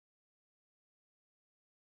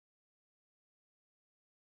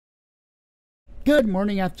Good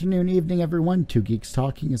morning, afternoon, evening, everyone. Two Geeks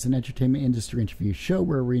Talking is an entertainment industry interview show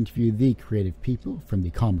where we interview the creative people from the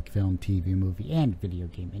comic, film, TV, movie, and video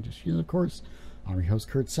game industry. And of course, I'm your host,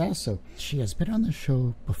 Kurt Sasso. She has been on the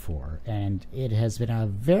show before, and it has been a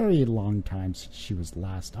very long time since she was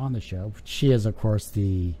last on the show. She is, of course,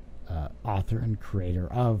 the author and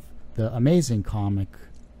creator of the amazing comic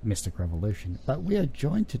Mystic Revolution. But we are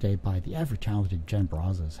joined today by the ever-talented Jen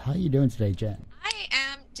Brazas. How are you doing today, Jen? I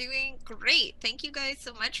am doing great. Thank you guys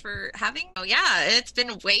so much for having me. Oh yeah, it's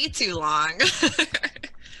been way too long.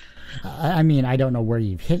 I mean, I don't know where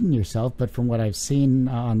you've hidden yourself, but from what I've seen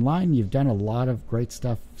online, you've done a lot of great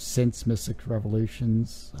stuff since Mystic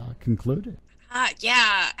Revolution's concluded.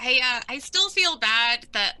 Yeah, I still feel bad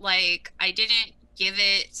that I didn't give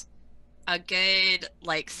it a good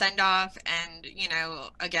send off, and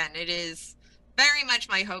again, it is very much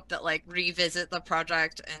my hope that revisit the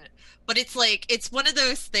project, but it's one of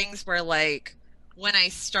those things where when I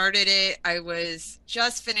started it, I was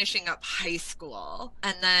just finishing up high school,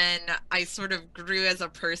 and then I sort of grew as a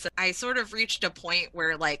person. I sort of reached a point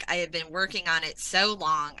where I had been working on it so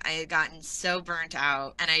long, I had gotten so burnt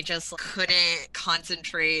out, and I just couldn't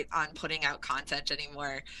concentrate on putting out content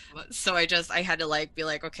anymore. So I had to be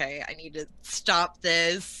okay, I need to stop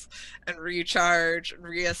this and recharge and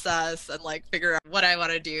reassess and figure out what I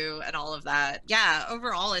want to do and all of that. Yeah,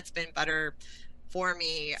 overall it's been better for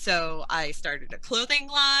me. So I started a clothing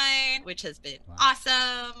line, which has been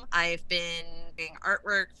awesome. I've been doing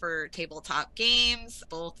artwork for tabletop games,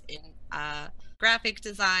 both in graphic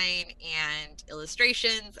design and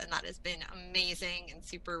illustrations, and that has been amazing and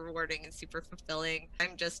super rewarding and super fulfilling.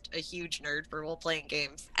 I'm just a huge nerd for role-playing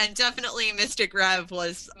games, and definitely Mystic Rev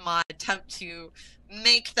was my attempt to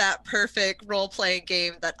make that perfect role-playing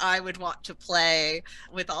game that I would want to play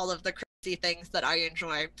with all of the crazy things that I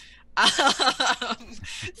enjoy.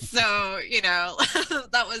 So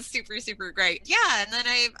that was super great. Yeah, and then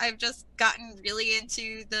I've just gotten really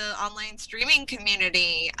into the online streaming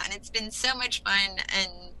community, and it's been so much fun, and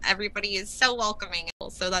everybody is so welcoming,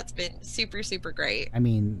 so that's been super great. I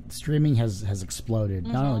mean, streaming has exploded,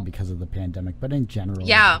 not only because of the pandemic, but in general.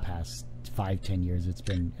 Yeah. In the past 5-10 years, it's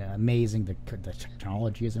been amazing. The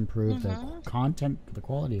technology has improved, the content, the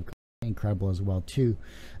quality of content is incredible as well too.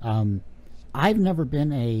 I've never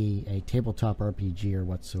been a tabletop RPG or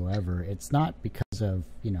whatsoever. It's not because of,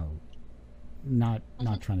 not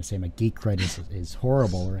trying to say my geek cred is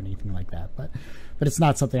horrible or anything like that, but it's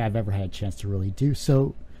not something I've ever had a chance to really do.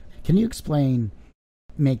 So can you explain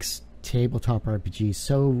makes tabletop RPG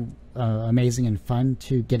so amazing and fun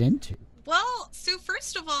to get into? Well, so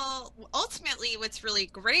first of all, ultimately what's really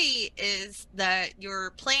great is that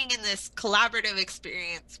you're playing in this collaborative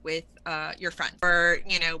experience with your friends, or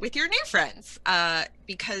with your new friends,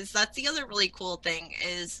 because that's the other really cool thing,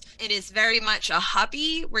 is it is very much a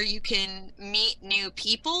hobby where you can meet new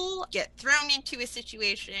people, get thrown into a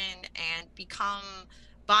situation, and become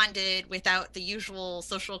bonded without the usual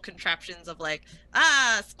social contraptions of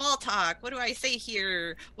small talk, what do I say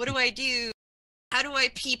here, what do I do, how do I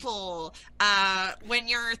people, when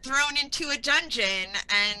you're thrown into a dungeon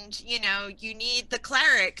and, you need the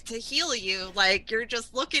cleric to heal you, you're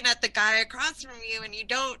just looking at the guy across from you and you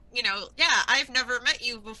don't, yeah, I've never met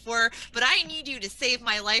you before, but I need you to save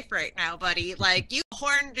my life right now, buddy. You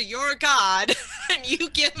horn to your god and you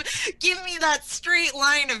give me that straight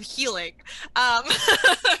line of healing.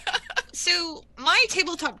 So my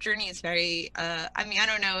tabletop journey is very, I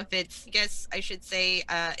don't know if it's, I guess I should say,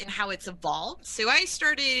 in how it's evolved. So I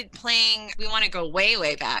started playing, we want to go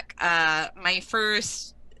way back. My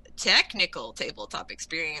first technical tabletop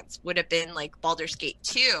experience would have been Baldur's Gate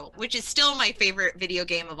 2, which is still my favorite video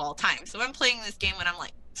game of all time. So I'm playing this game when I'm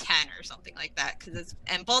 10 or something like that,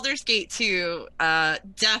 and Baldur's Gate 2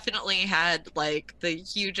 definitely had the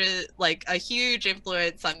hugest, a huge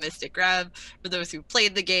influence on Mystic Rev. For those who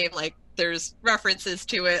played the game, there's references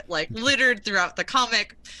to it littered throughout the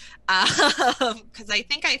comic, because I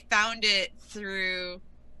think I found it through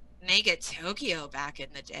Mega Tokyo back in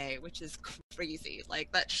the day, which is crazy.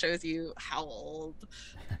 That shows you how old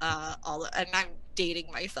and I'm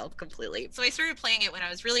dating myself completely. So I started playing it when I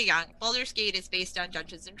was really young. Baldur's Gate is based on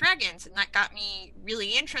Dungeons and Dragons, and that got me really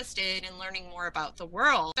interested in learning more about the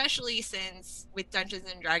world, especially since with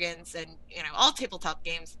Dungeons and Dragons and all tabletop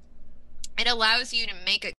games, it allows you to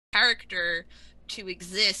make a character to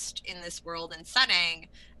exist in this world and setting,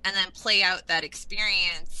 and then play out that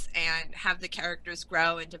experience and have the characters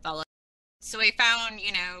grow and develop. So I found,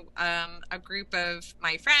 a group of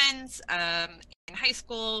my friends in high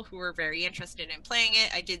school who were very interested in playing it.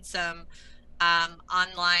 I did some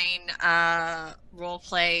online role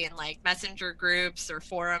play in like messenger groups or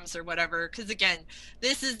forums or whatever. Because again,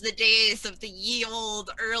 this is the days of the ye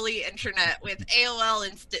old early internet with AOL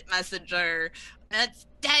Instant Messenger. That's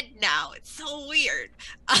dead now. It's so weird.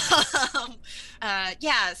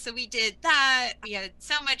 Yeah, so we did that. We had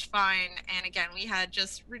so much fun. And again, we had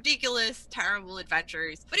just ridiculous, terrible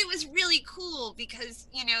adventures. But it was really cool because,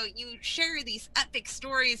 you know, you share these epic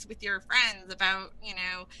stories with your friends about, you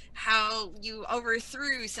know, how you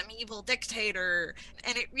overthrew some evil dictator.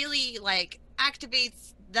 And it really, like,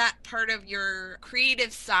 activates that part of your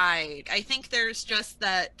creative side. I think there's just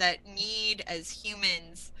that need as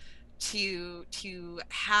humans to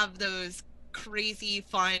have those crazy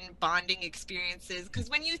fun bonding experiences, because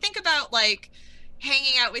when you think about like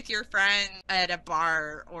hanging out with your friend at a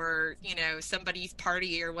bar or, you know, somebody's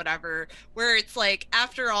party or whatever, where it's like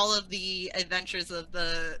after all of the adventures of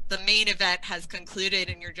the main event has concluded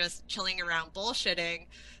and you're just chilling around bullshitting,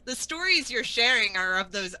 the stories you're sharing are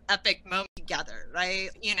of those epic moments together, right?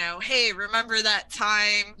 You know, hey, remember that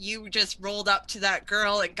time you just rolled up to that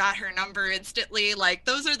girl and got her number instantly? Like,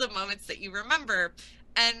 those are the moments that you remember.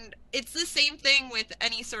 And it's the same thing with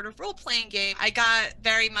any sort of role-playing game. I got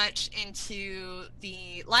very much into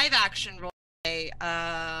the live-action role-play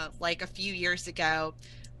like a few years ago,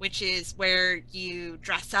 which is where you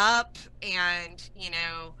dress up and, you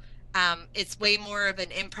know, it's way more of an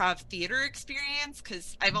improv theater experience,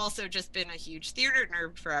 because I've also just been a huge theater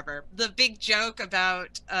nerd forever. The big joke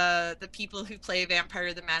about the people who play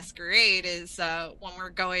Vampire the Masquerade is when we're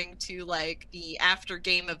going to like the after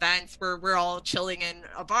game events where we're all chilling in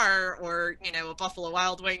a bar or, you know, a Buffalo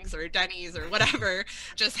Wild Wings or a Denny's or whatever,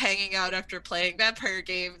 just hanging out after playing vampire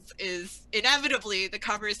games, is inevitably the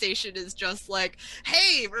conversation is just like,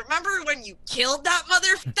 hey, remember when you killed that mother?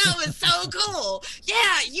 That was so cool.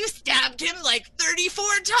 Yeah, you stabbed him like 34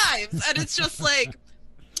 times. And it's just like,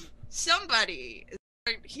 somebody is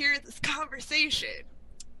going to hear this conversation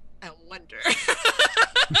and wonder.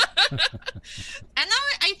 And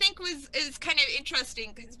that, I think, is kind of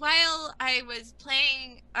interesting, because while I was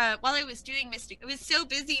playing, while I was doing Mystic, I was so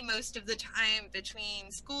busy most of the time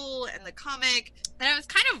between school and the comic that I was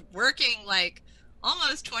kind of working like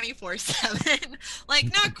almost 24/7.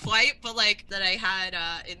 Like, not quite, but like that I had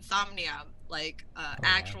insomnia, like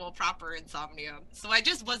actual proper insomnia. So I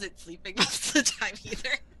just wasn't sleeping most of the time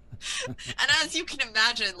either. And as you can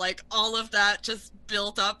imagine, like all of that just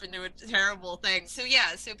built up into a terrible thing. So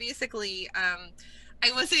yeah, so basically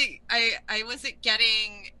I wasn't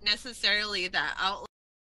getting necessarily that outlet,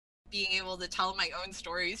 being able to tell my own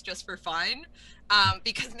stories just for fun,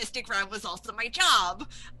 because Mystic Rev was also my job.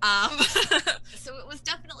 So it was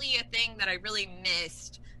definitely a thing that I really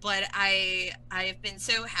missed, but I've been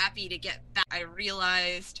so happy to get back. I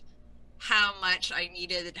realized how much I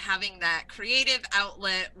needed having that creative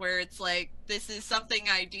outlet where it's like, this is something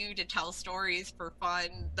I do to tell stories for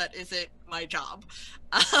fun that isn't my job.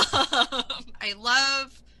 I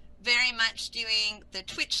love very much doing the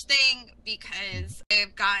Twitch thing because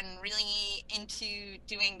I've gotten really into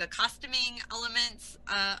doing the costuming elements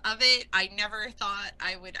of it. I never thought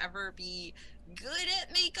I would ever be good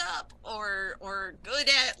at makeup or good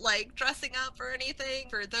at like dressing up or anything.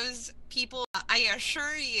 For those people, I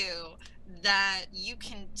assure you that you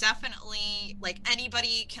can definitely, like,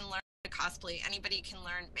 anybody can learn to cosplay, anybody can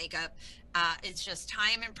learn makeup. It's just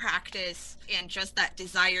time and practice and just that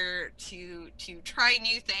desire to try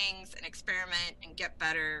new things and experiment and get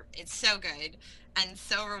better. It's so good and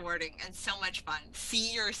so rewarding and so much fun.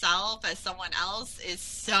 See yourself as someone else is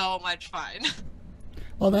so much fun.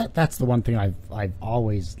 Well, that's the one thing I've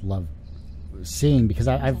always loved seeing, because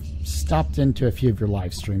I've stopped into a few of your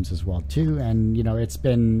live streams as well too, and you know, it's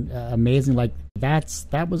been amazing. Like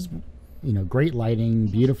that was, you know, great lighting,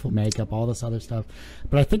 beautiful makeup, all this other stuff.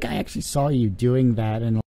 But I think I actually saw you doing that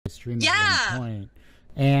in a live stream at one point,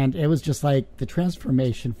 and it was just like the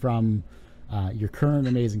transformation from your current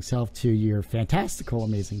amazing self to your fantastical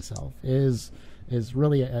amazing self is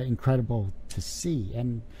really incredible to see.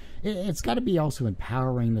 And it's got to be also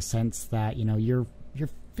empowering in the sense that, you know, you're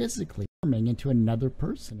physically forming into another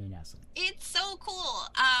person in essence. It's so cool.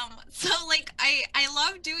 So like I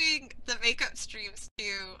love doing the makeup streams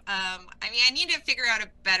too. I mean, I need to figure out a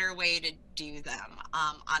better way to do them,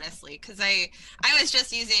 honestly, because I was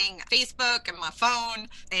just using Facebook and my phone,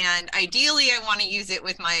 and ideally I want to use it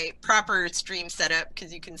with my proper stream setup,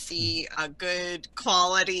 because you can see a good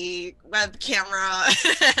quality web camera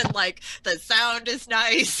and like the sound is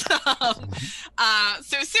nice.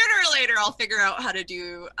 So sooner or later I'll figure out how to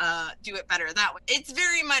do it better that way. It's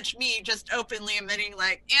very much me just openly admitting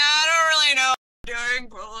like, yeah, I don't really know doing,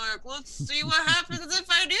 but like, let's see what happens if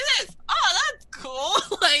I do this. Oh, that's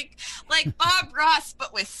cool. like Bob Ross,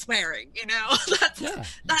 but with swearing.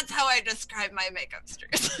 That's how I describe my makeup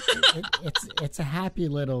strips. It's a happy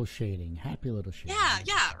little shading.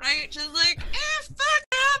 Yeah, right. Just like, fuck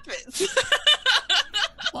happens.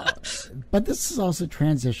 Well, but this has also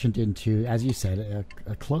transitioned into, as you said,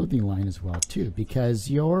 a clothing line as well too, because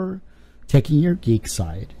you're taking your geek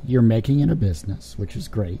side, you're making it a business, which is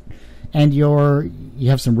great, and you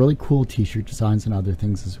have some really cool T-shirt designs and other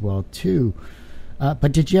things as well too.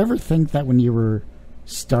 But did you ever think that when you were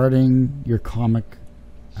starting your comic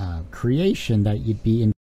creation that you'd be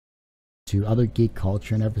into other geek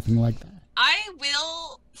culture and everything like that? I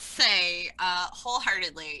will say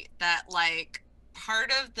wholeheartedly that like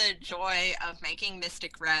part of the joy of making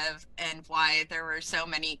Mystic Rev and why there were so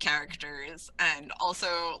many characters, and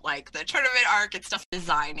also like the tournament arc and stuff,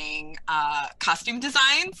 designing costume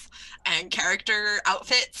designs and character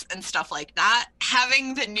outfits and stuff like that,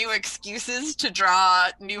 having the new excuses to draw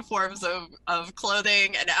new forms of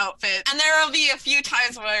clothing and outfits. And there will be a few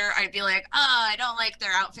times where I'd be like, I don't like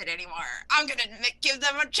their outfit anymore, I'm gonna give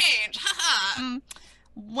them a change, haha.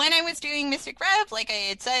 When I was doing Mystic Rev, like I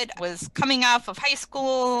had said, was coming off of high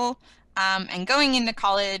school and going into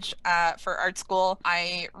college for art school.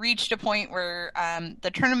 I reached a point where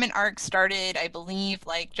the tournament arc started, I believe,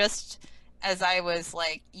 like just as I was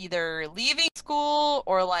like either leaving school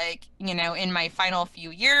or like, in my final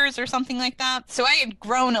few years or something like that. So I had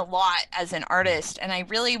grown a lot as an artist, and I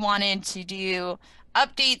really wanted to do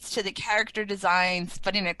updates to the character designs,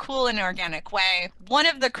 but in a cool and organic way. One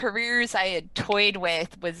of the careers I had toyed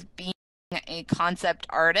with was being a concept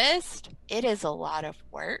artist. It is a lot of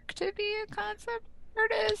work to be a concept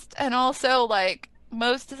artist, and also like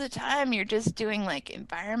most of the time you're just doing like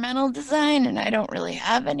environmental design, and I don't really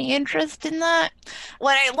have any interest in that.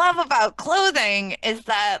 What I love about clothing is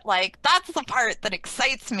that like that's the part that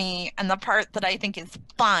excites me and the part that I think is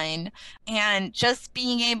fun, and just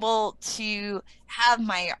being able to have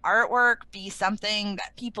my artwork be something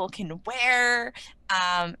that people can wear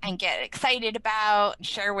and get excited about and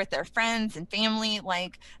share with their friends and family.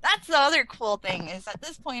 Like that's the other cool thing, is at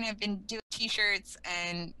this point I've been doing t-shirts,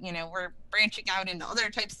 and we're branching out into other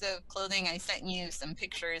types of clothing. I sent you some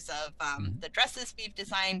pictures of the dresses we've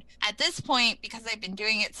designed. At this point, because I've been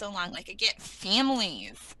doing it so long, like I get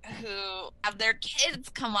families who have their kids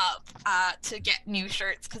come up to get new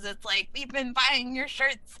shirts, because it's like, we've been buying your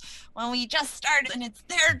shirts when we just started, and it's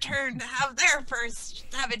their turn to have their first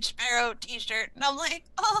Savage Sparrow t-shirt, and I'm like,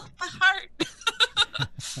 oh, my heart.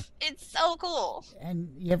 It's so cool. And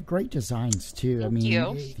you have great designs too. Thank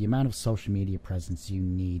you. The amount of social media presence you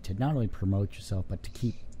need to not only promote yourself, but to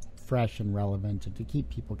keep fresh and relevant, and to keep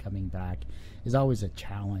people coming back is always a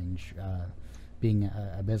challenge, being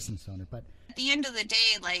a business owner. But at the end of the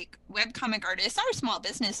day, like, webcomic artists are small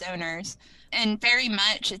business owners, and very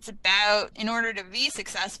much it's about, in order to be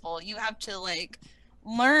successful, you have to like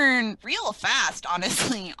learn real fast,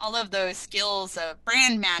 honestly, all of those skills of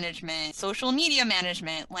brand management, social media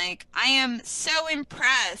management. Like, I am so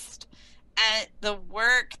impressed at the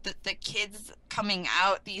work that the kids coming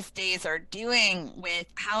out these days are doing, with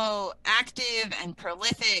how active and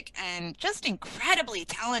prolific and just incredibly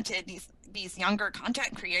talented these younger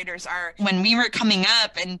content creators are. When we were coming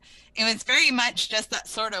up, and it was very much just that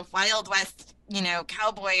sort of Wild West,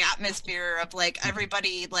 cowboy atmosphere of like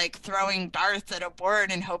everybody like throwing darts at a board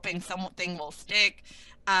and hoping something will stick.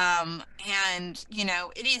 And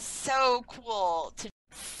it is so cool to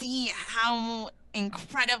see how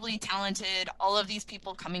incredibly talented all of these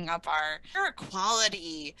people coming up are. Their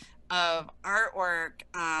quality of artwork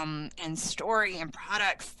and story and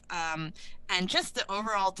products, and just the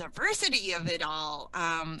overall diversity of it all.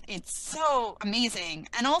 It's so amazing.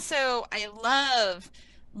 And also, I love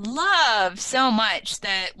so much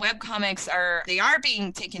that webcomics are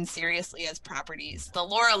being taken seriously as properties. The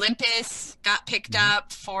Lore Olympus got picked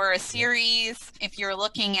up for a series. If you're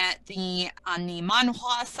looking at on the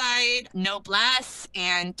manhwa side, Noblesse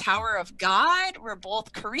and Tower of God were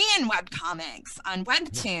both Korean webcomics on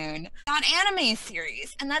Webtoon. Got anime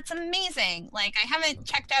series, and that's amazing. Like, I haven't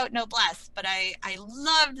checked out Noblesse, but I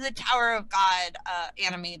loved the Tower of God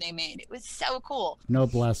anime they made. It was so cool.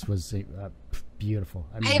 Noblesse was beautiful.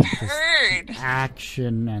 I've heard. The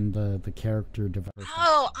action and the character development.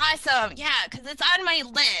 Oh, awesome. Yeah, because it's on my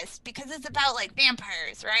list, because it's about like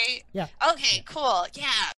vampires, right? Yeah. Okay, cool.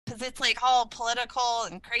 Yeah, because it's like all political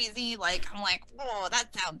and crazy. Like, I'm like, whoa, that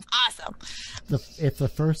sounds awesome. If the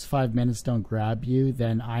first 5 minutes don't grab you,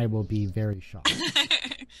 then I will be very shocked.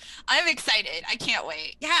 I'm excited. I can't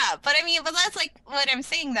wait. Yeah, but that's like what I'm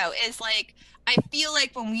saying though, is like, I feel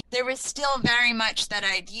like there was still very much that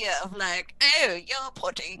idea of like, oh, you're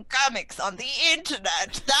putting comics on the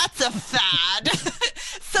internet. That's a fad.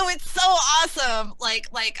 So it's so awesome. Like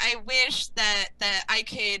I wish that I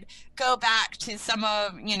could go back to some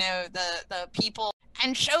of, the people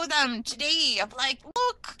and show them today of like,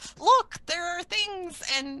 look, there are things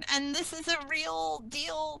and this is a real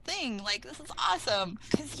deal thing. Like, this is awesome.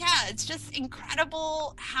 'Cause yeah, it's just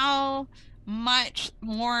incredible how much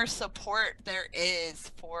more support there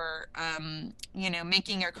is for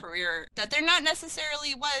making a career that there not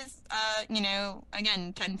necessarily was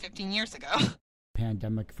again 10-15 years ago.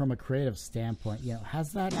 Pandemic, from a creative standpoint,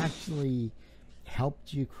 has that actually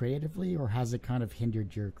helped you creatively, or has it kind of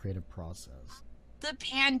hindered your creative process? The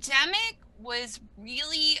pandemic was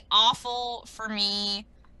really awful for me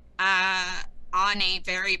on a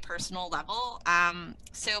very personal level.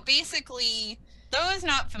 So basically, those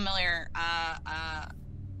not familiar,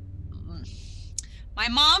 my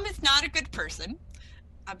mom is not a good person.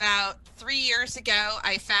 About 3 years ago,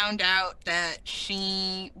 I found out that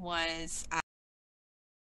she was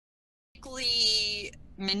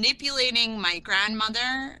manipulating my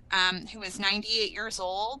grandmother, who was 98 years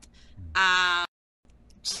old,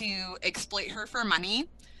 to exploit her for money.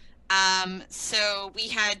 So we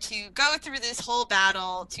had to go through this whole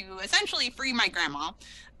battle to essentially free my grandma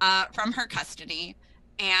from her custody.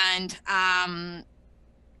 And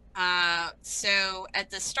so at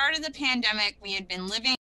the start of the pandemic, we had been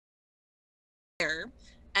living here,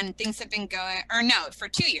 and things have been going, or no, for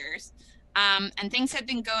 2 years. And things have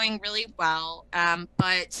been going really well.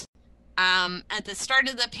 But at the start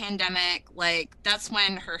of the pandemic, like, that's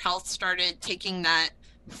when her health started taking that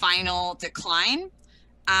final decline.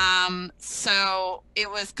 So it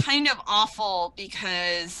was kind of awful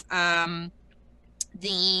because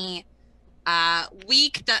the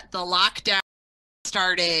week that the lockdown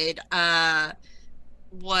started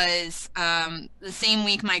was the same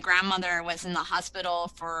week my grandmother was in the hospital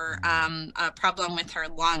for a problem with her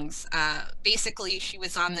lungs. Basically, she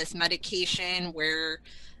was on this medication where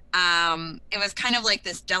it was kind of like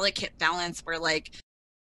this delicate balance where, like,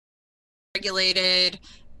 regulated,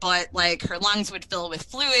 but like her lungs would fill with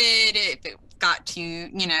fluid if it got to,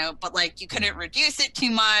 but like you couldn't reduce it too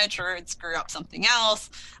much or it'd screw up something else.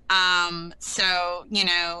 So,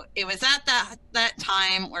 it was at that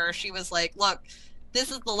time where she was like, look, this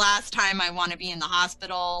is the last time I want to be in the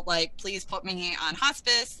hospital. Like, please put me on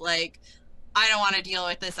hospice. Like, I don't want to deal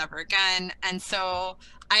with this ever again. And so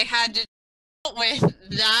I had to deal with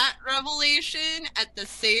that revelation at the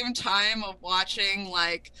same time of watching,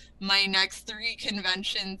 like, my next 3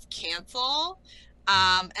 conventions cancel.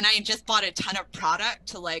 And I just bought a ton of product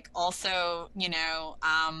to, like, also,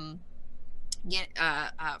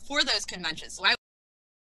 for those conventions. So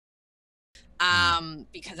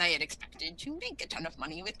because I had expected to make a ton of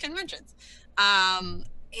money with conventions.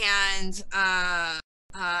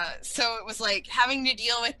 So it was like having to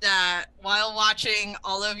deal with that while watching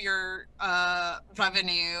all of your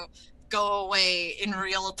revenue go away in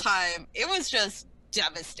real time. It was just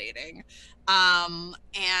devastating. And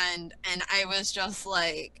I was just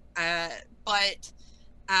like, but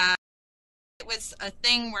it was a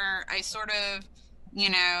thing where I sort of,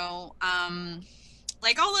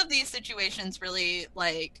 like, all of these situations really,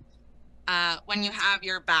 like, when you have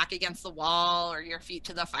your back against the wall or your feet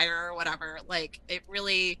to the fire or whatever, like, it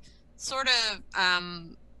really sort of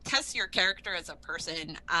tests your character as a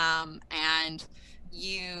person, and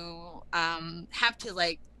you have to,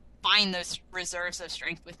 like, find those reserves of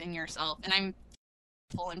strength within yourself. And I'm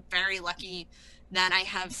thankful and very lucky that I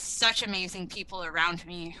have such amazing people around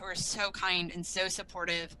me who are so kind and so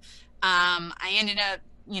supportive. I ended up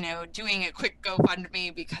doing a quick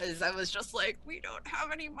GoFundMe because I was just like, we don't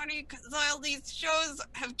have any money because all these shows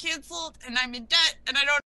have canceled and I'm in debt and I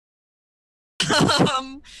don't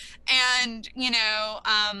and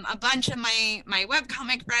a bunch of my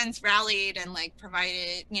webcomic friends rallied and, like,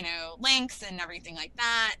 provided links and everything like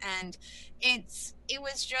that, and it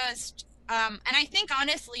was just and I think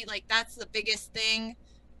honestly, like, that's the biggest thing.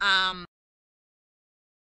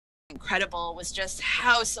 Incredible was just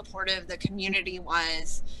how supportive the community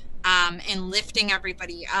was in lifting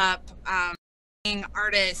everybody up,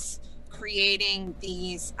 artists creating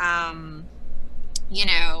these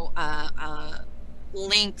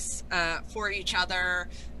links for each other.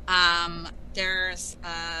 There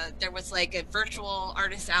was, like, a virtual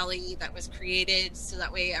artist alley that was created so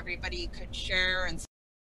that way everybody could share and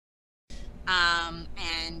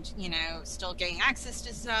still getting access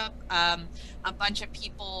to stuff. A bunch of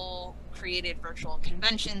people created virtual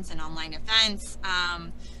conventions and online events.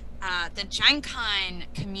 The Gen Con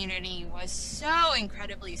community was so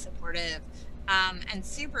incredibly supportive. and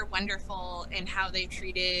super wonderful in how they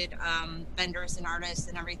treated vendors and artists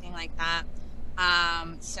and everything like that.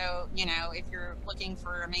 So, you know, if you're looking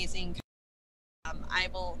for amazing, I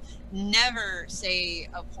will never say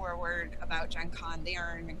a poor word about Gen Con. They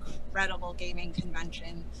are an incredible gaming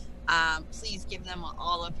convention. Please give them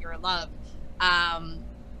all of your love.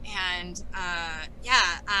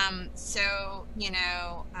 So, you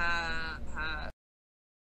know,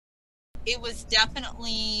 it was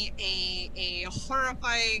definitely a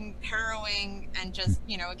horrifying, harrowing, and just,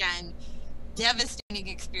 you know, again, devastating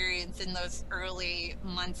experience in those early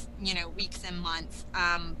months, you know, weeks and months.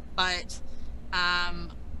 But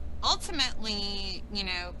ultimately, you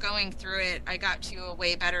know, going through it, I got to a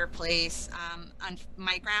way better place.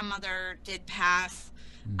 My grandmother did pass,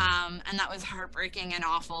 and that was heartbreaking and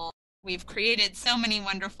awful. We've created so many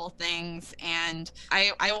wonderful things, and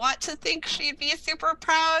I want to think she'd be super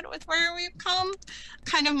proud with where we've come.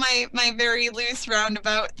 Kind of my very loose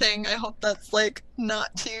roundabout thing. I hope that's like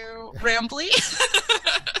not too rambly.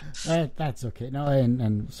 That's okay. No,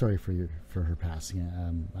 and sorry for her passing.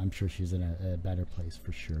 I'm sure she's in a better place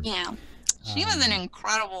for sure. Yeah, she was an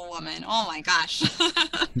incredible woman. Oh my gosh.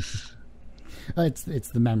 It's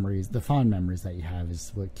the memories, the fond memories that you have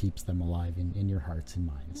is what keeps them alive in your hearts and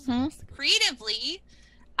minds. Creatively,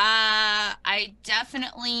 I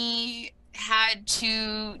definitely had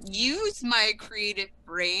to use my creative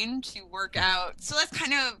brain to work out. So that's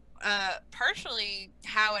kind of partially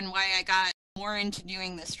how and why I got more into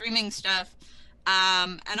doing the streaming stuff,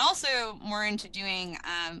 and also more into doing,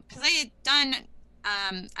 because I had done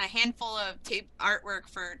a handful of artwork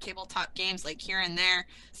for tabletop games, like here and there.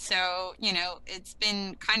 So, you know, it's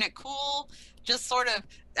been kind of cool just sort of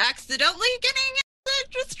accidentally getting into the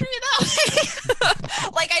industry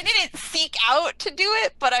though. Like, I didn't seek out to do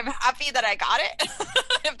it, but I'm happy that I got it,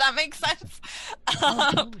 if that makes sense.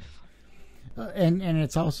 And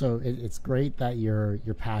it's also, it's great that your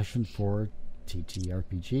passion for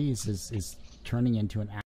TTRPGs is turning into an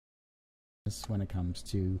act when it comes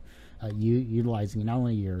to utilizing not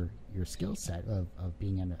only your skill set of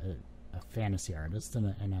being a fantasy artist and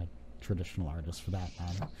a traditional artist for that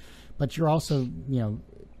matter, but you're also, you know,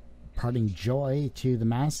 imparting joy to the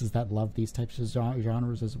masses that love these types of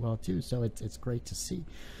genres as well too. So it's great to see.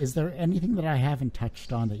 Is there anything that I haven't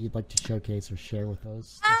touched on that you'd like to showcase or share with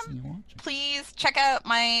those listening and watching? Please check out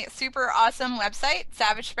my super awesome website,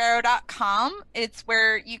 savagesparrow.com. It's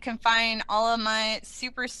where you can find all of my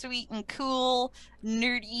super sweet and cool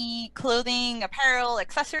nerdy clothing, apparel,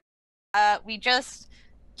 accessories. We just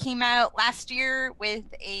came out last year with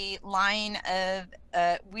a line of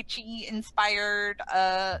witchy inspired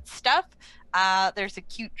stuff. There's a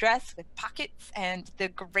cute dress with pockets and the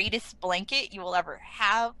greatest blanket you will ever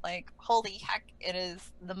have. Like, holy heck, it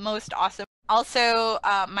is the most awesome. Also,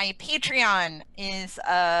 my Patreon is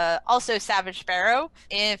also Savage Sparrow.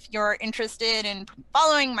 If you're interested in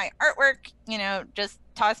following my artwork, you know, just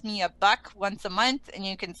toss me $1 once a month and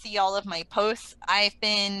you can see all of my posts. I've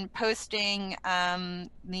been posting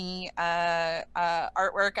the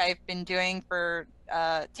artwork I've been doing for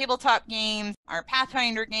tabletop games, our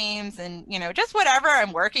Pathfinder games, and, you know, just whatever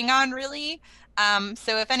I'm working on, really.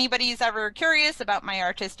 So if anybody's ever curious about my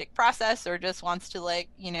artistic process or just wants to, like,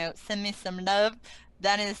 you know, send me some love,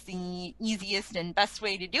 that is the easiest and best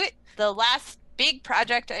way to do it. The last big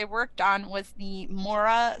project I worked on was the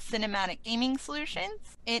Mora Cinematic Gaming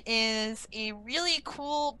Solutions. It is a really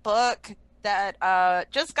cool book that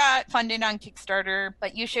just got funded on Kickstarter,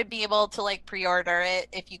 but you should be able to, like, pre-order it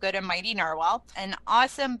if you go to Mighty Narwhal. An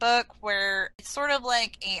awesome book where it's sort of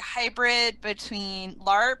like a hybrid between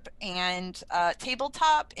LARP and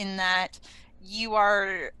tabletop, in that you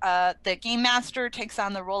are the game master takes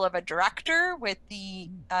on the role of a director, with the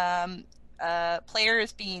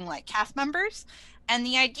players being like cast members. And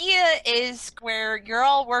the idea is where you're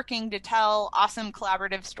all working to tell awesome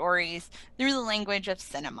collaborative stories through the language of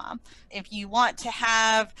cinema. If you want to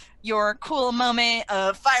have your cool moment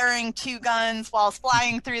of firing 2 guns while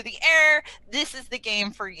flying through the air, this is the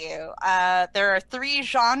game for you. There are 3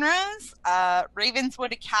 genres.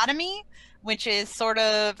 Ravenswood Academy, which is sort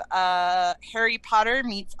of Harry Potter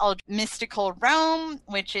meets mystical Rome,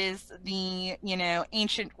 which is the, you know,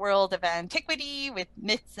 ancient world of antiquity with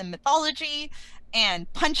myths and mythology.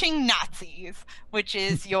 And Punching Nazis, which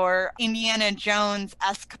is your Indiana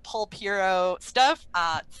Jones-esque pulp hero stuff.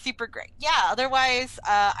 Super great. Yeah, otherwise,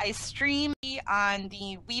 I stream on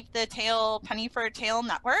the Weave the Tale, Penny for a Tale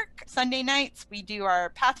network. Sunday nights, we do our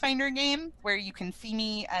Pathfinder game, where you can see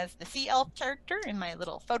me as the Sea Elf character in my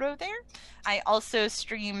little photo there. I also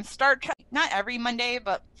stream Star Trek, not every Monday,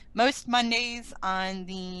 but most Mondays on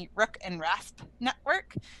the Rook and Rasp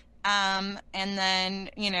network. And then,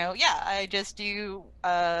 yeah, I just do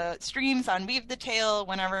streams on Weave the Tale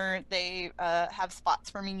whenever they have spots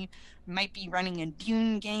for me. Might be running a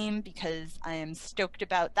Dune game because I am stoked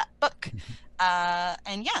about that book.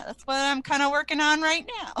 And yeah, that's what I'm kind of working on right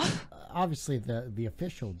now. Obviously, the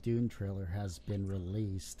official Dune trailer has been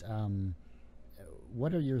released.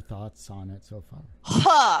 What are your thoughts on it so far?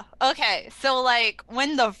 Huh. Okay. So, like,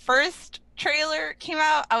 when the first trailer came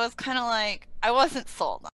out, I was kind of like, I wasn't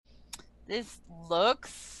sold. This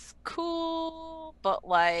looks cool, but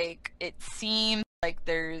like it seems like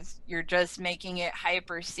you're just making it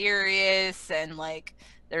hyper serious, and like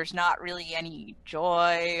there's not really any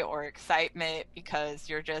joy or excitement because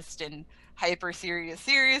you're just in hyper serious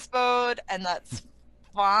mode, and that's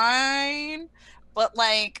fine. But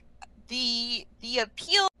like the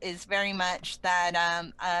appeal is very much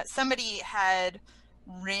that somebody had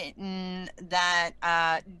written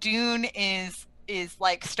that Dune is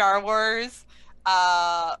like Star Wars,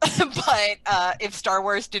 but if Star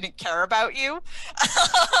Wars didn't care about you,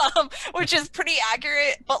 which is pretty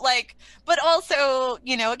accurate. But also,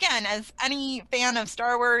 again, as any fan of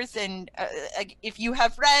Star Wars, and if you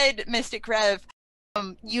have read Mystic Rev,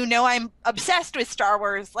 I'm obsessed with Star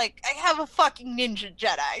Wars. Like, I have a fucking ninja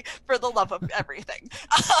Jedi for the love of everything.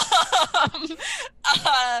 um,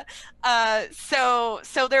 so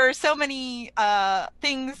there are so many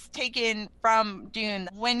things taken from Dune.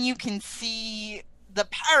 When you can see the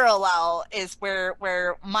parallel is where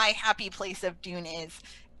my happy place of Dune is.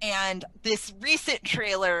 And this recent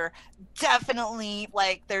trailer definitely,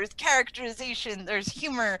 like, there's characterization, there's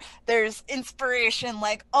humor, there's inspiration.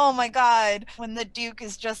 Like, oh my god, when the Duke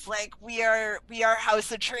is just like, we are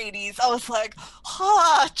House Atreides, I was like,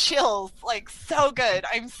 chills. Like, so good.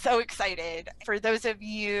 I'm so excited. For those of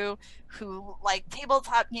you who like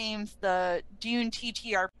tabletop games, the Dune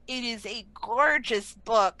TTRPG, it is a gorgeous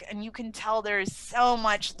book, and you can tell there's so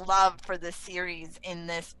much love for the series in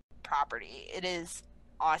this property. It is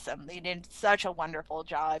awesome. They did such a wonderful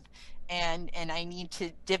job, and I need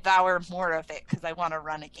to devour more of it because I want to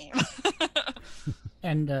run a game.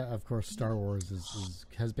 And of course, Star Wars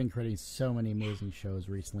has been creating so many amazing shows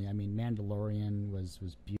recently. I mean, Mandalorian was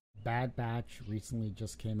beautiful. Bad Batch recently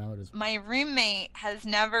just came out as My roommate has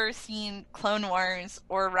never seen Clone Wars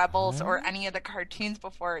or Rebels or any of the cartoons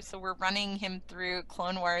before, so we're running him through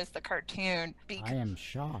Clone Wars, the cartoon. I am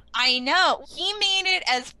shocked. I know. He made it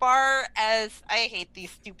as far as, I hate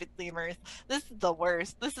these stupid lemurs. This is the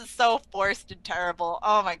worst. This is so forced and terrible.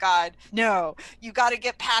 Oh my god. No. You gotta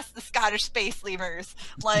get past the Scottish space lemurs.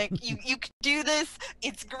 Like, you can do this.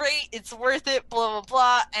 It's great. It's worth it. Blah, blah,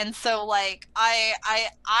 blah. And so, like, I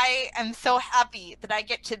am so happy that I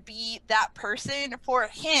get to be that person for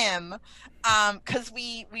him, because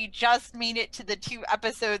we just made it to the 2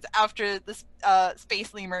 episodes after the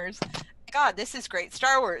space lemurs. God, this is great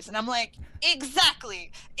Star Wars. And I'm like,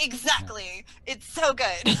 exactly. It's so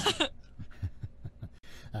good.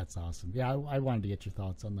 That's awesome. Yeah, I wanted to get your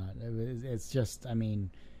thoughts on that. It's just, I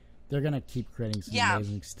mean, they're going to keep creating some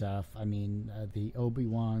amazing stuff. I mean, the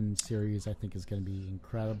Obi-Wan series, I think, is going to be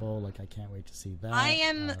incredible. Like, I can't wait to see that. I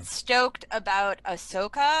am stoked about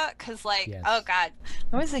Ahsoka, because, like, yes. Oh, God.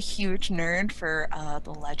 I was a huge nerd for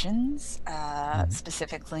the Legends,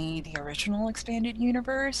 specifically the original expanded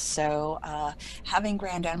universe. So having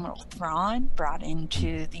Grand Admiral Thrawn brought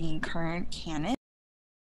into the current canon,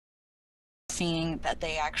 seeing that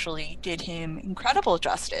they actually did him incredible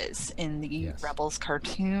justice in the Rebels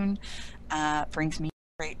cartoon brings me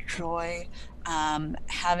great joy.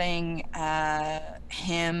 Having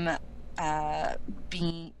him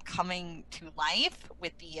coming to life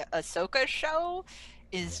with the Ahsoka show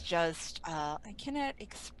is just, I cannot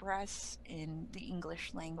express in the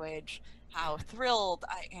English language how thrilled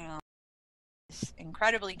I am. This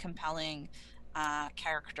incredibly compelling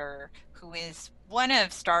character who is one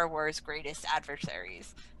of Star Wars' greatest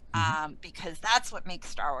adversaries, because that's what makes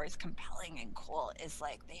Star Wars compelling and cool, is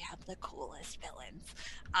like they have the coolest villains.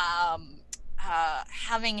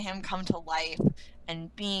 Having him come to life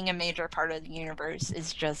and being a major part of the universe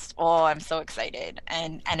is just, I'm so excited.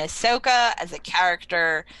 And Ahsoka as a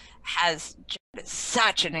character has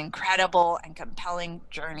such an incredible and compelling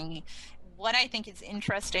journey. What I think is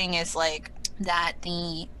interesting is like that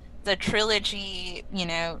the trilogy,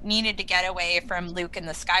 needed to get away from Luke and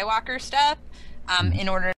the Skywalker stuff in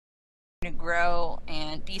order to grow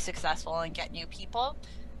and be successful and get new people.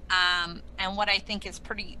 And what I think is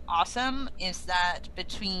pretty awesome is that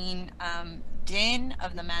between Din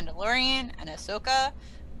of The Mandalorian and Ahsoka,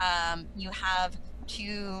 you have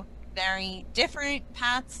 2 very different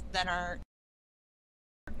paths that are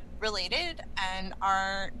related and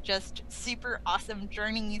are just super awesome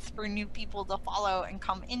journeys for new people to follow and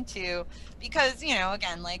come into, because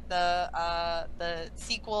again, like the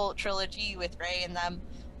sequel trilogy with Rey and them,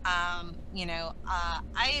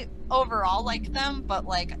 I overall like them, but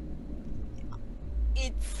like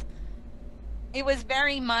it was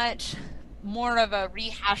very much more of a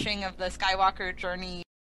rehashing of the Skywalker journey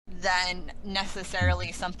than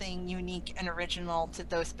necessarily something unique and original to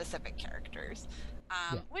those specific characters,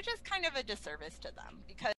 which is kind of a disservice to them,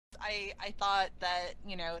 because I thought that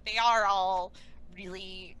they are all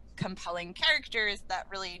really compelling characters that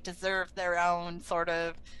really deserve their own sort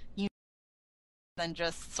of than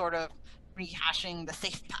just sort of rehashing the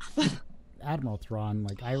safe path. Admiral Thrawn,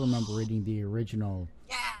 like I remember reading the original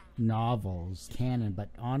novels, canon, but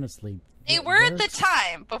honestly, they were at the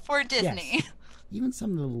time before Disney. Yes. Even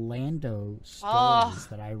some of the Lando stories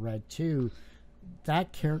that I read too,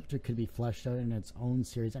 that character could be fleshed out in its own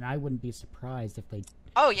series, and I wouldn't be surprised if they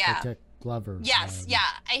took Glover. Yes,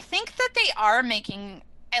 I think that they are making,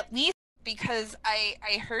 at least because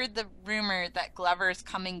I heard the rumor that Glover's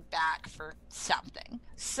coming back for something.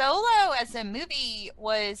 Solo as a movie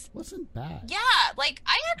wasn't bad. Yeah, like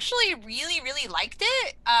I actually really, really liked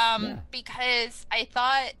it, because I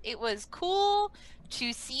thought it was cool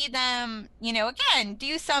to see them, again,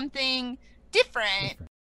 do something different.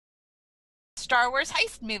 Star Wars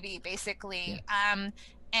heist movie, basically. Yeah.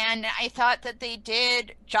 And I thought that they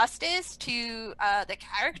did justice to the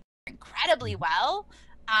character incredibly well.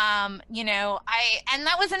 And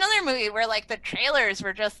that was another movie where like the trailers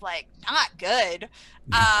were just like not good.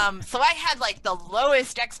 So I had like the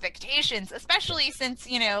lowest expectations, especially since,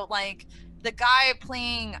 like the guy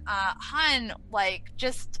playing Han, like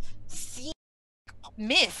just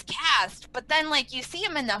miscast, but then like you see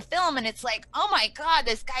him in the film and it's like, oh my god,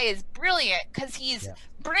 this guy is brilliant, because he's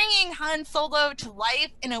bringing Han Solo to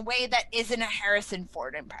life in a way that isn't a Harrison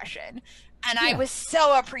Ford impression, and I was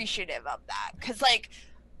so appreciative of that, because like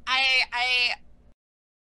I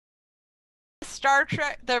Star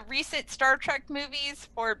Trek, the recent Star Trek movies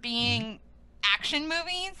for being action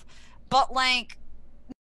movies, but like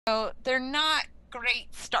they're not great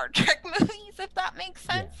Star Trek movies, if that makes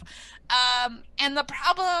sense. And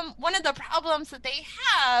one of the problems that they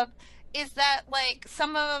have is that like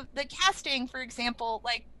some of the casting, for example,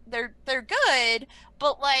 like they're good,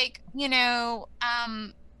 but like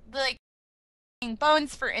like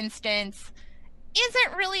Bones, for instance,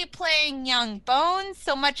 isn't really playing young Bones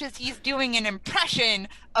so much as he's doing an impression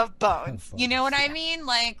of Bones. You know what I mean?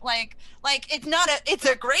 Like it's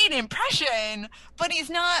a great impression, but he's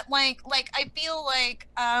not like I feel like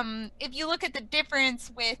if you look at the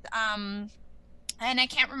difference with and I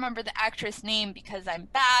can't remember the actress name because I'm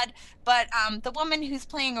bad, but the woman who's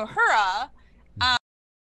playing Uhura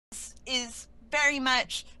is very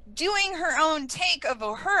much doing her own take of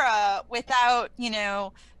Uhura without,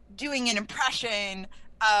 doing an impression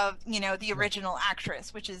of, the original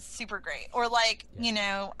actress, which is super great. Or like,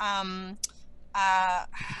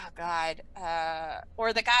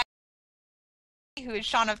 or the guy who is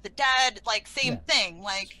Shaun of the Dead, like same thing,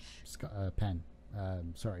 like Penn.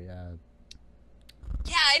 Sorry.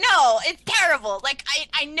 Yeah, I know, it's terrible. Like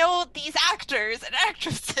I know these actors and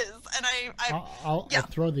actresses, and I'll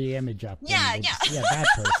throw the image up. Yeah, that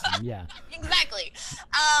person. Yeah, exactly.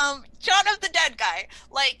 Shaun of the Dead guy,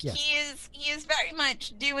 like he is very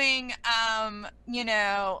much doing,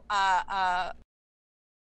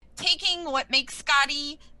 taking what makes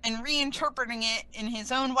Scotty and reinterpreting it in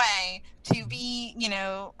his own way to be,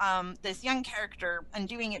 this young character, and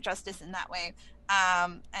doing it justice in that way.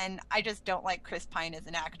 And I just don't like Chris Pine as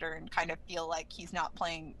an actor, and kind of feel like he's not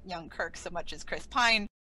playing young Kirk so much as Chris Pine.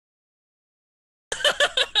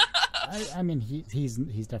 I mean, he's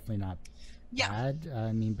definitely not bad.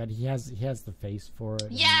 I mean, but he has the face for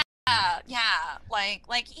it. Yeah.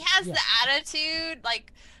 Like he has the attitude,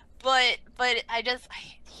 like, but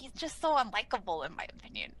he's just so unlikable in my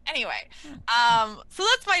opinion. Anyway, so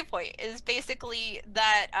that's my point, is basically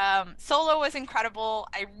that Solo was incredible.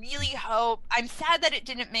 I really hope, I'm sad that it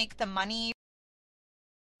didn't make the money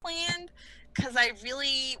planned, because I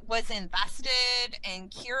really was invested in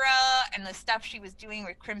Kira and the stuff she was doing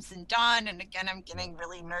with Crimson Dawn. And again, I'm getting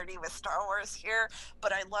really nerdy with Star Wars here,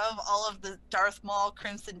 but I love all of the Darth Maul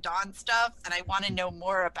Crimson Dawn stuff, and I want to know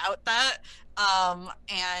more about that.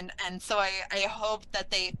 And so I hope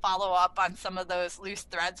that they follow up on some of those loose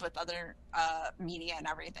threads with other media and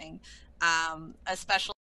everything,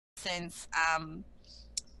 especially since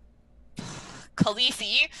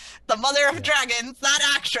Khaleesi, the mother of dragons, that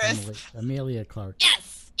actress. Emilia Clarke.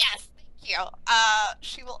 Yes, thank you.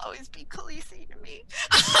 She will always be Khaleesi to me.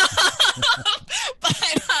 But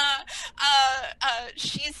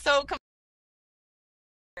she's so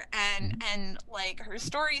and like her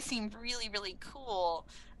story seemed really, really cool.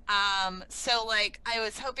 So like I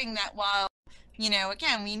was hoping that while, you know,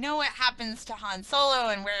 again, we know what happens to Han Solo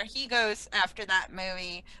and where he goes after that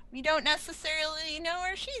movie, we don't necessarily know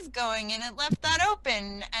where she's going, and it left that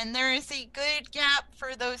open. And there is a good gap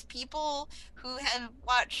for those people who have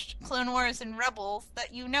watched Clone Wars and Rebels,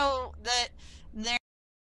 that you know that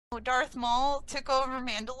Darth Maul took over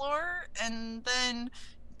Mandalore, and then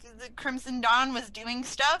the Crimson Dawn was doing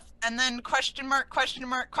stuff, and then question mark,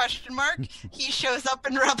 he shows up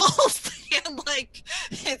in Rebels, and like,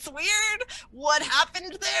 it's weird. What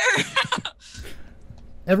happened there?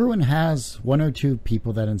 Everyone has one or two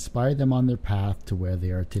people that inspire them on their path to where they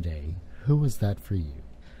are today. Who was that for you?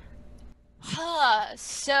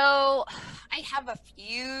 So I have a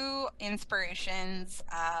few inspirations.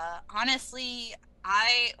 Honestly,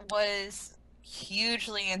 I was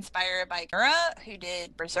hugely inspired by Kara, who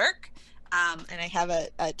did Berserk, and I have a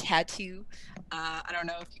tattoo. I don't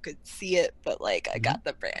know if you could see it, but like I got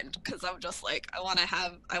the brand because I'm just like, I want to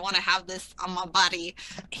have this on my body.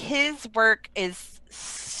 His work is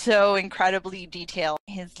so incredibly detailed.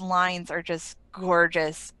 His lines are just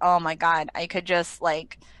gorgeous. Oh my god, I could just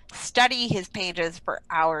like study his pages for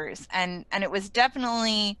hours, and it was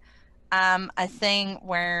definitely a thing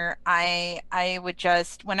where I would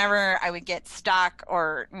just, whenever I would get stuck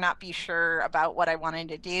or not be sure about what I wanted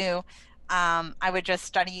to do, I would just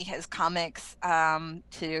study his comics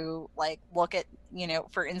to like look at, you know,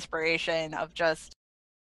 for inspiration of just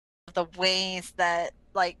the ways that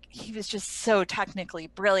like he was just so technically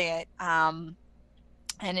brilliant. And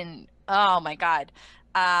in, oh my god.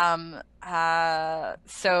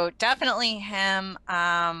 So definitely him.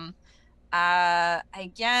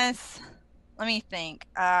 I guess, let me think.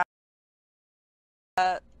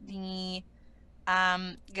 The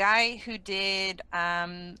guy who did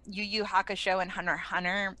Yu Yu Hakusho and Hunter x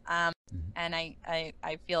Hunter, and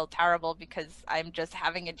I feel terrible because I'm just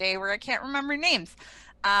having a day where I can't remember names.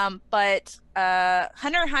 But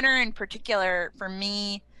Hunter x Hunter in particular, for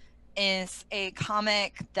me, is a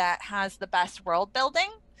comic that has the best world building,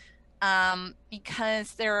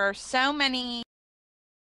 because there are so many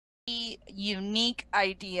unique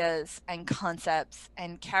ideas and concepts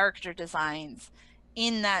and character designs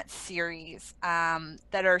in that series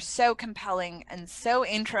that are so compelling and so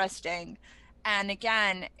interesting. And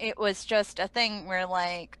again, it was just a thing where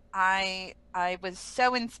like I was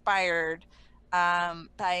so inspired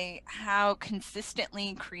by how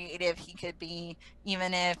consistently creative he could be,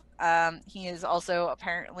 even if he is also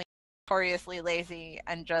apparently notoriously lazy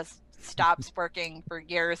and just stops working for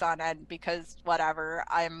years on end because whatever,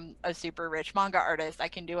 I'm a super rich manga artist, I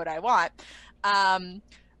can do what I want.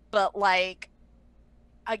 But like,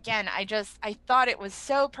 again, I thought it was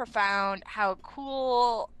so profound how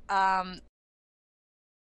cool and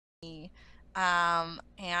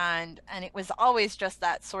it was always just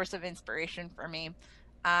that source of inspiration for me.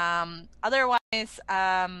 Otherwise,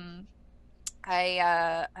 yeah,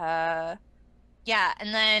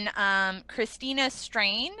 and then Christina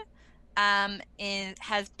Strain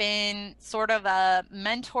has been sort of a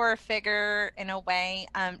mentor figure in a way.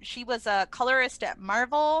 She was a colorist at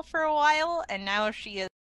Marvel for a while, and now she is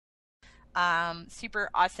super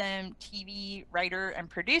awesome TV writer and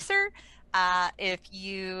producer. If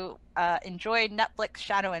you enjoyed Netflix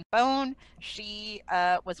Shadow and Bone, she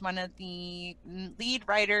was one of the lead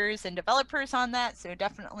writers and developers on that, so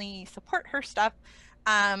definitely support her stuff.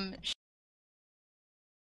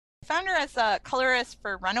 Found her as a colorist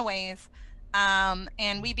for Runaways,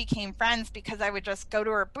 and we became friends because I would just go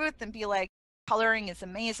to her booth and be like, coloring is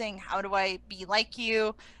amazing, how do I be like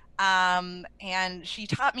you? And she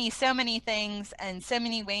taught me so many things and so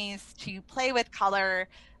many ways to play with color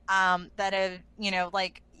that have, you know,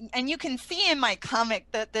 like, and you can see in my comic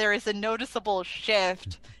that there is a noticeable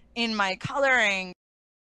shift in my coloring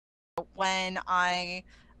when I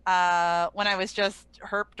was just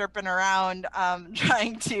derping around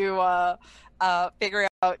trying to figure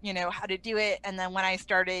out, you know, how to do it, and then when I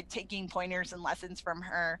started taking pointers and lessons from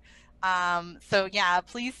her. So yeah,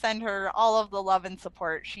 please send her all of the love and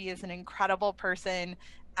support. She is an incredible person,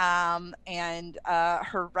 and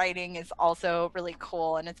her writing is also really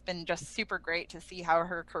cool, and it's been just super great to see how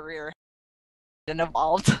her career has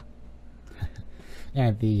evolved.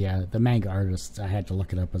 And the manga artist, I had to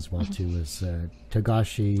look it up as well too, is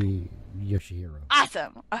Togashi Yoshihiro.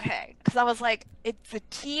 Awesome. Okay, because I was like, it's a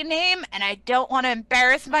T name, and I don't want to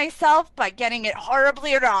embarrass myself by getting it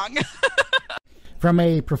horribly wrong. From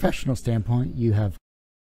a professional standpoint, you have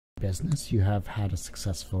business. You have had a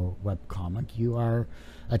successful webcomic. You are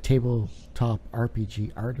a tabletop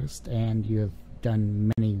RPG artist, and you have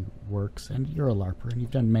done many works, and you're a LARPer, and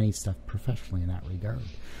you've done many stuff professionally in that regard.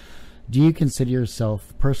 Do you consider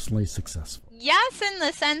yourself personally successful? Yes, in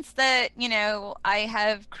the sense that, I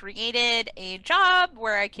have created a job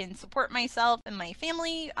where I can support myself and my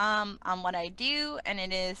family on what I do. And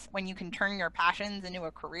it is when you can turn your passions into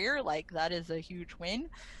a career, like that is a huge win.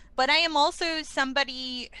 But I am also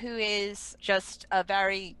somebody who is just a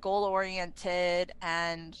very goal-oriented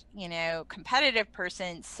and, competitive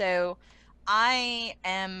person. So I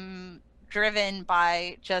am driven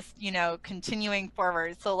by just, continuing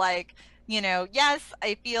forward. So like, yes,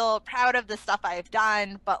 I feel proud of the stuff I've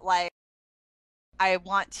done, but like I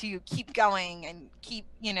want to keep going and keep,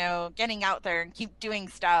 getting out there and keep doing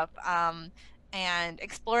stuff, and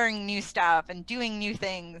exploring new stuff and doing new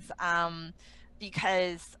things,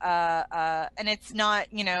 because and it's not,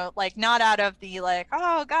 like not out of the like,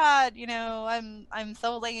 oh God, I'm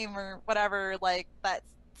so lame or whatever, like that's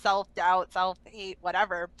self-doubt, self-hate,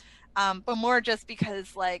 whatever, but more just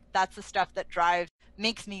because like that's the stuff that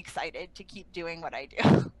makes me excited to keep doing what I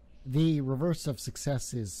do. The reverse of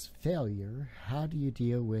success is failure. How do you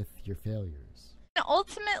deal with your failures?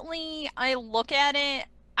 Ultimately, I look at it,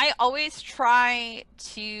 I always try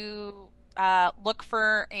to look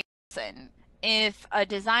for a reason. If a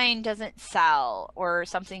design doesn't sell or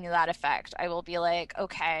something to that effect, I will be like,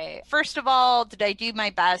 okay, first of all, did I do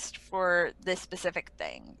my best for this specific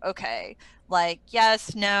thing? Okay, like,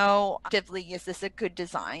 yes, no, actively, is this a good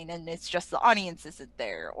design? And it's just the audience isn't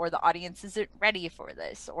there, or the audience isn't ready for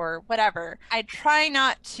this, or whatever. I try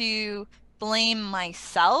not to blame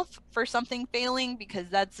myself for something failing, because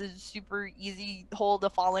that's a super easy hole to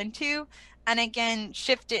fall into. And again,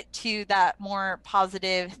 shift it to that more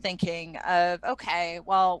positive thinking of, okay,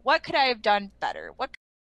 well, what could I have done better? What could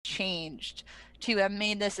I have changed to have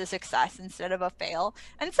made this a success instead of a fail?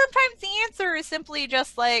 And sometimes the answer is simply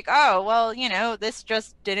just like, oh, well, this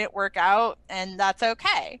just didn't work out, and that's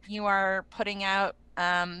okay. You are putting out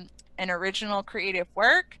an original creative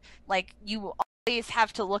work, like you always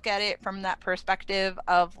have to look at it from that perspective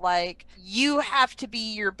of like, you have to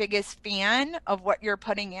be your biggest fan of what you're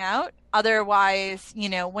putting out. Otherwise,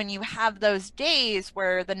 when you have those days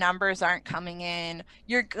where the numbers aren't coming in,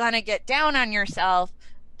 you're gonna get down on yourself.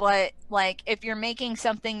 But like, if you're making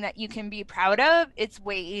something that you can be proud of, it's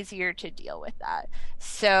way easier to deal with that.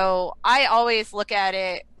 So I always look at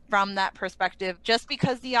it from that perspective. Just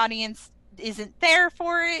because the audience isn't there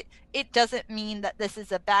for it, it doesn't mean that this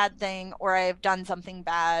is a bad thing, or I have done something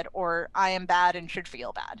bad, or I am bad and should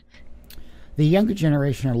feel bad. The younger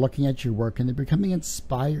generation are looking at your work and they're becoming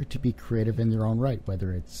inspired to be creative in their own right,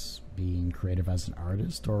 whether it's being creative as an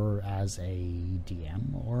artist or as a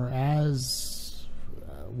DM or as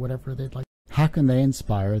whatever they'd like. How can they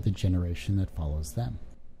inspire the generation that follows them?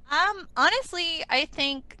 Honestly, I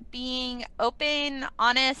think being open,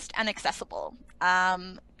 honest, and accessible.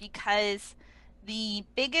 Because the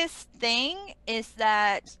biggest thing is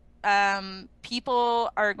that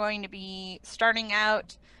people are going to be starting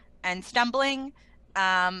out and stumbling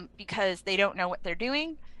because they don't know what they're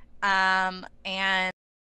doing. And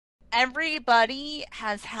everybody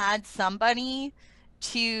has had somebody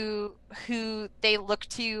who they look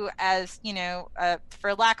to as,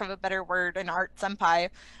 for lack of a better word, an art senpai,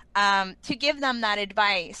 to give them that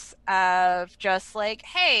advice of just like,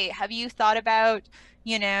 hey, have you thought about,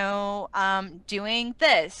 doing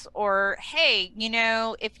this? Or, hey,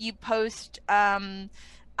 if you post on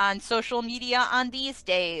social media on these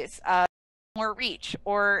days, more reach.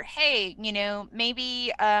 Or, hey,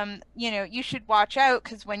 maybe, you should watch out,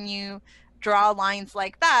 because when you draw lines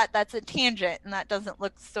like that, that's a tangent, and that doesn't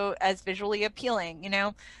look so as visually appealing,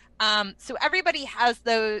 so everybody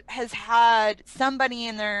has had somebody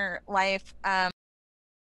in their life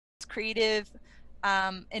creative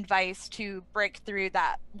advice to break through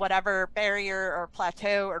that whatever barrier or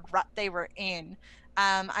plateau or rut they were in.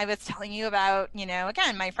 I was telling you about,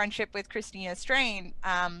 again, my friendship with Christina Strain,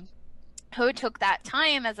 who took that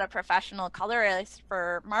time as a professional colorist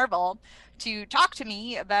for Marvel to talk to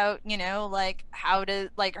me about, like how to,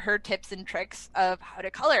 like, her tips and tricks of how to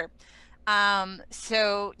color.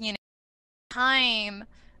 So, time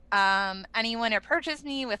anyone approaches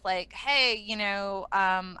me with like, hey,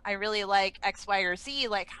 I really like X, Y, or Z,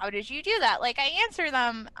 like, how did you do that? Like, I answer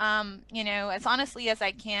them, as honestly as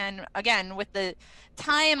I can, again, with the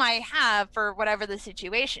time I have for whatever the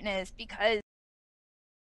situation is, because it's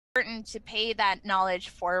important to pay that knowledge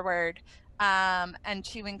forward, and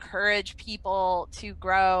to encourage people to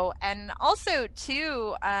grow, and also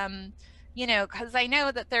to you know, because I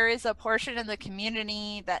know that there is a portion of the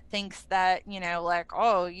community that thinks that, you know, like,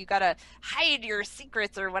 oh, you gotta hide your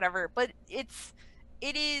secrets or whatever. But it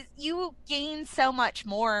is, you gain so much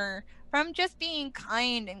more from just being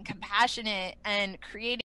kind and compassionate and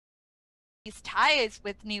creating these ties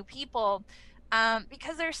with new people,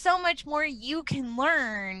 because there's so much more you can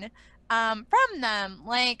learn from them.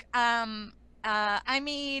 Like, I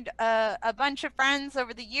made a bunch of friends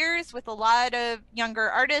over the years with a lot of younger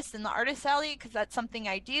artists in the artist alley, because that's something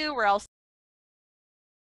I do. Where else,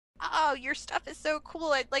 oh, your stuff is so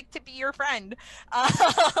cool, I'd like to be your friend.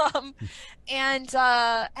 um, and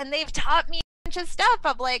they've taught me a bunch of stuff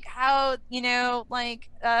of like how, you know, like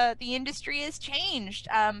the industry has changed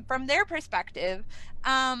from their perspective,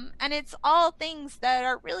 and it's all things that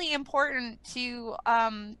are really important to,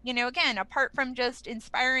 you know, again, apart from just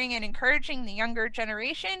inspiring and encouraging the younger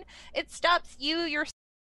generation, it stops you yourself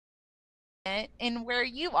in where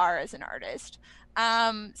you are as an artist.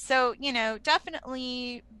 So, you know,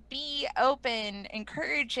 definitely be open,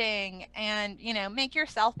 encouraging, and, you know, make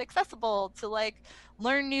yourself accessible to like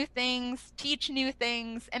learn new things, teach new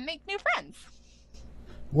things, and make new friends.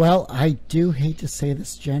 Well, I do hate to say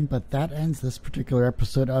this, Jen, but that ends this particular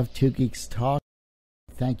episode of Two Geeks Talk.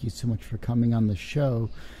 Thank you so much for coming on the show.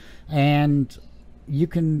 And you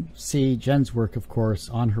can see Jen's work, of course,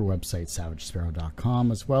 on her website,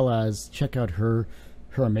 savagesparrow.com, as well as check out her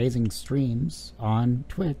amazing streams on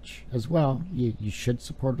Twitch as well. You should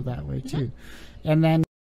support her that way, too. And then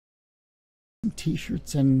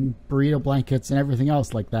t-shirts and burrito blankets and everything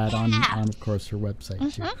else like that on of course, her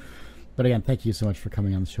website, too. But again, thank you so much for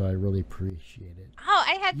coming on the show. I really appreciate it. Oh,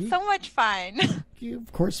 I had so much fun. You,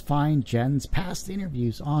 of course, find Jen's past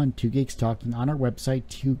interviews on Two Geeks Talking on our website,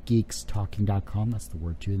 twogeekstalking.com. That's the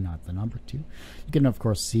word two, not the number two. You can, of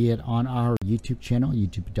course, see it on our YouTube channel,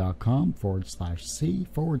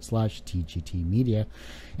 youtube.com/C/TGT Media.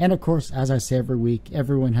 And, of course, as I say every week,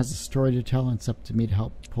 everyone has a story to tell, and it's up to me to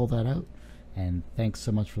help pull that out. And thanks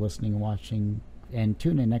so much for listening and watching. And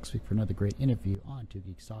tune in next week for another great interview on Two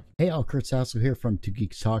Geeks Talking. Hey, all, Kurt Sasso here from Two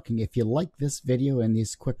Geeks Talking. If you like this video and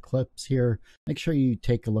these quick clips here, make sure you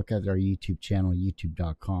take a look at our YouTube channel,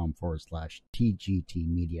 youtube.com/TGT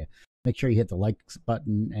Media. Make sure you hit the like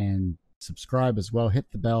button and subscribe as well.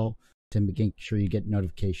 Hit the bell to make sure you get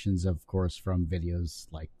notifications, of course, from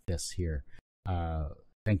videos like this here.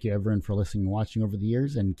 Thank you, everyone, for listening and watching over the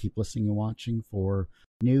years, and keep listening and watching for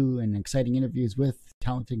new and exciting interviews with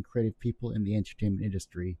talented and creative people in the entertainment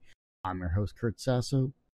industry. I'm your host, Kurt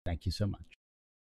Sasso. Thank you so much.